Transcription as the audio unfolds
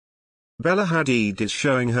Bella Hadid is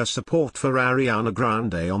showing her support for Ariana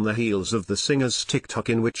Grande on the heels of the singer's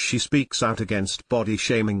TikTok in which she speaks out against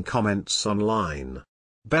body-shaming comments online.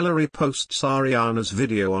 Bella reposts Ariana's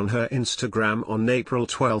video on her Instagram on April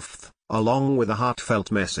 12, along with a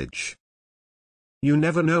heartfelt message. You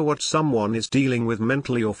never know what someone is dealing with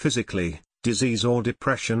mentally or physically, disease or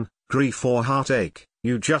depression, grief or heartache,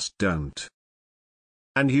 you just don't.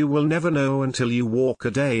 And you will never know until you walk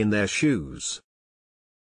a day in their shoes.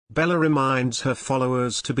 Bella reminds her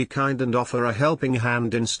followers to be kind and offer a helping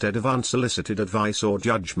hand instead of unsolicited advice or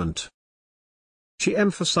judgment. She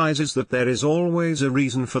emphasizes that there is always a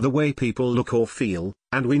reason for the way people look or feel,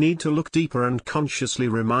 and we need to look deeper and consciously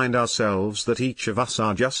remind ourselves that each of us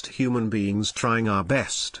are just human beings trying our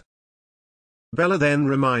best. Bella then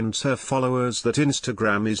reminds her followers that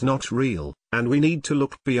Instagram is not real, and we need to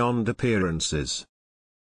look beyond appearances.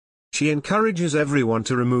 She encourages everyone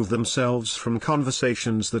to remove themselves from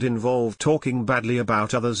conversations that involve talking badly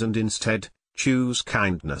about others and instead, choose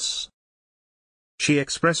kindness. She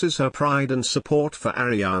expresses her pride and support for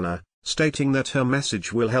Ariana, stating that her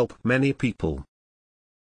message will help many people.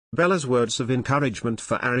 Bella's words of encouragement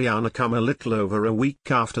for Ariana come a little over a week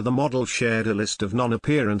after the model shared a list of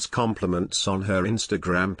non-appearance compliments on her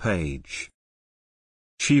Instagram page.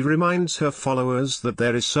 She reminds her followers that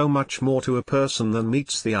there is so much more to a person than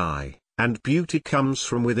meets the eye, and beauty comes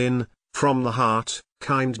from within, from the heart,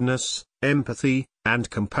 kindness, empathy, and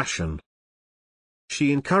compassion.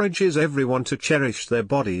 She encourages everyone to cherish their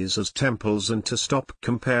bodies as temples and to stop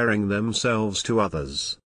comparing themselves to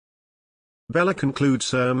others. Bella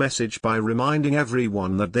concludes her message by reminding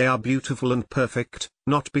everyone that they are beautiful and perfect,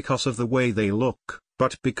 not because of the way they look,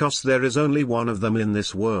 but because there is only one of them in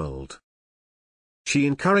this world. She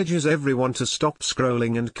encourages everyone to stop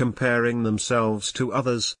scrolling and comparing themselves to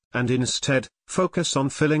others, and instead, focus on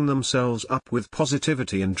filling themselves up with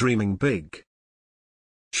positivity and dreaming big.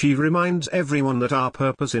 She reminds everyone that our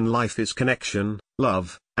purpose in life is connection,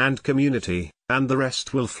 love, and community, and the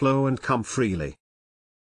rest will flow and come freely.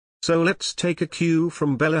 So let's take a cue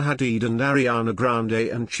from Bella Hadid and Ariana Grande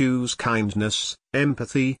and choose kindness,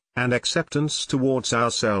 empathy, and acceptance towards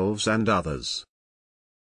ourselves and others.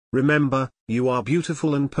 Remember, you are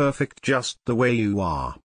beautiful and perfect just the way you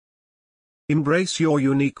are. Embrace your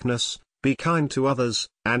uniqueness, be kind to others,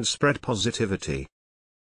 and spread positivity.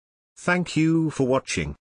 Thank you for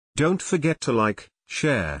watching. Don't forget to like,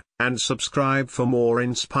 share, and subscribe for more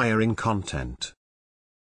inspiring content.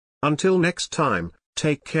 Until next time,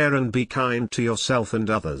 take care and be kind to yourself and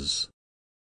others.